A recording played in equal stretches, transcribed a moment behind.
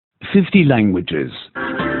50 languages.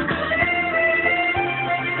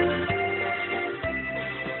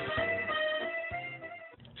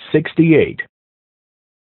 68.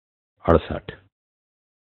 68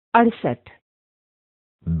 68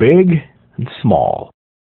 Big and small.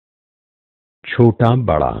 छोटा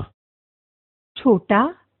बड़ा छोटा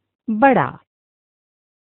बड़ा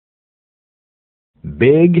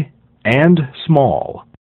Big and small.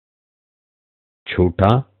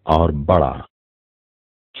 छोटा और बड़ा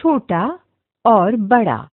छोटा और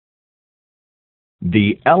बड़ा The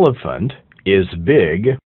elephant is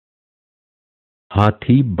big.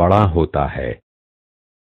 हाथी बड़ा होता है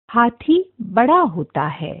हाथी बड़ा होता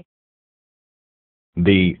है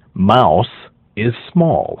The mouse is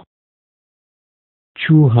small.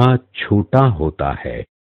 चूहा छोटा होता है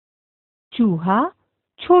चूहा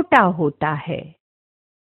छोटा होता है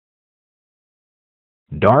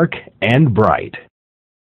Dark and bright.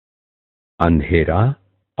 अंधेरा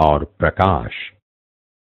और प्रकाश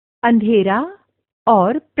अंधेरा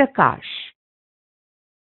और प्रकाश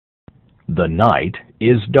The night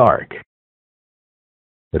is dark.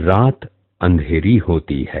 रात अंधेरी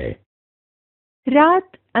होती है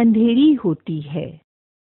रात अंधेरी होती है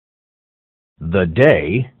The day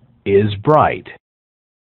is bright.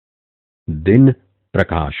 दिन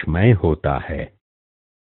प्रकाशमय होता है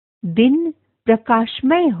दिन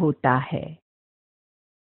प्रकाशमय होता है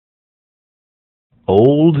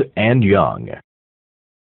Old and young.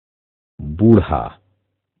 बूढ़ा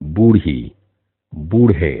बूढ़ी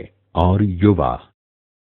बूढ़े और युवा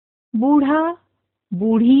बूढ़ा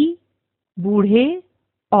बूढ़ी बूढ़े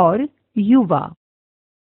और युवा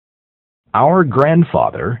Our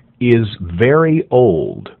grandfather is very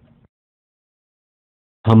old.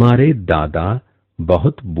 हमारे दादा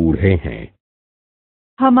बहुत बूढ़े हैं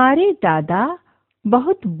हमारे दादा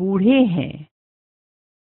बहुत बूढ़े हैं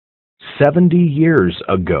 70 years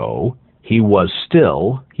ago, he was still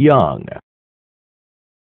young.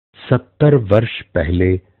 70 वर्ष पहले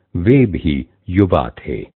वे भी युवा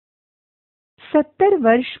थे 70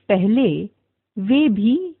 वर्ष पहले वे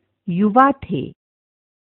भी युवा थे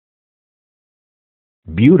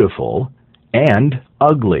Beautiful and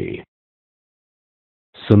ugly.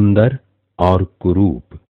 सुंदर और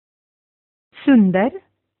कुरूप सुंदर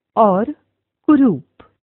और कुरूप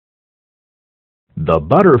The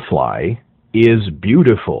butterfly is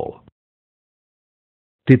beautiful.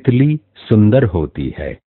 तितली सुंदर होती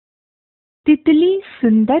है तितली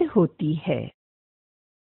सुंदर होती है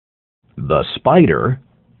The spider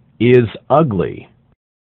is ugly.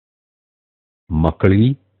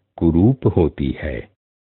 मकड़ी कुरूप होती है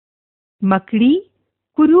मकड़ी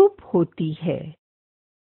कुरूप होती है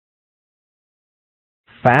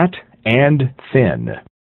Fat and thin.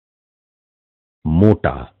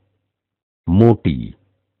 मोटा मोटी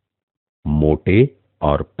मोटे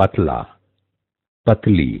और पतला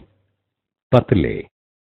पतली पतले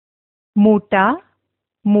मोटा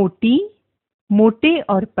मोटी मोटे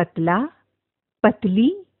और पतला पतली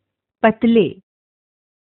पतले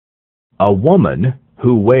A woman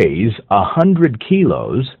who weighs 100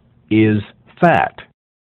 kilos is fat.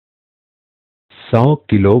 100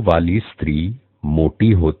 kilo वाली स्त्री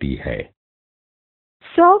मोटी होती है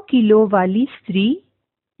 100 किलो वाली स्त्री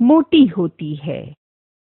मोटी होती है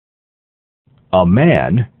A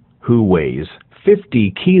man who weighs 50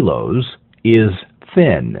 kilos is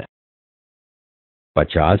thin.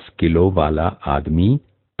 50 kilo वाला आदमी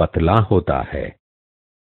पतला होता है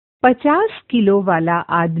 50 किलो वाला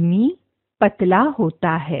आदमी पतला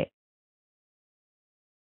होता है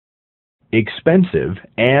Expensive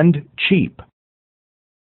and cheap.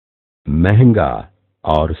 महंगा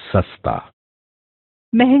और सस्ता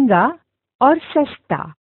महंगा और सस्ता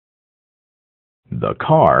The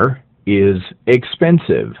car is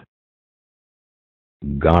expensive.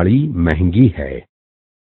 गाड़ी महंगी है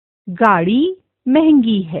गाड़ी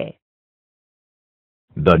महंगी है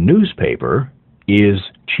The newspaper is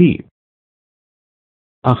cheap.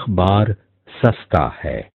 अखबार सस्ता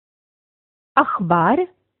है अखबार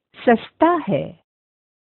सस्ता है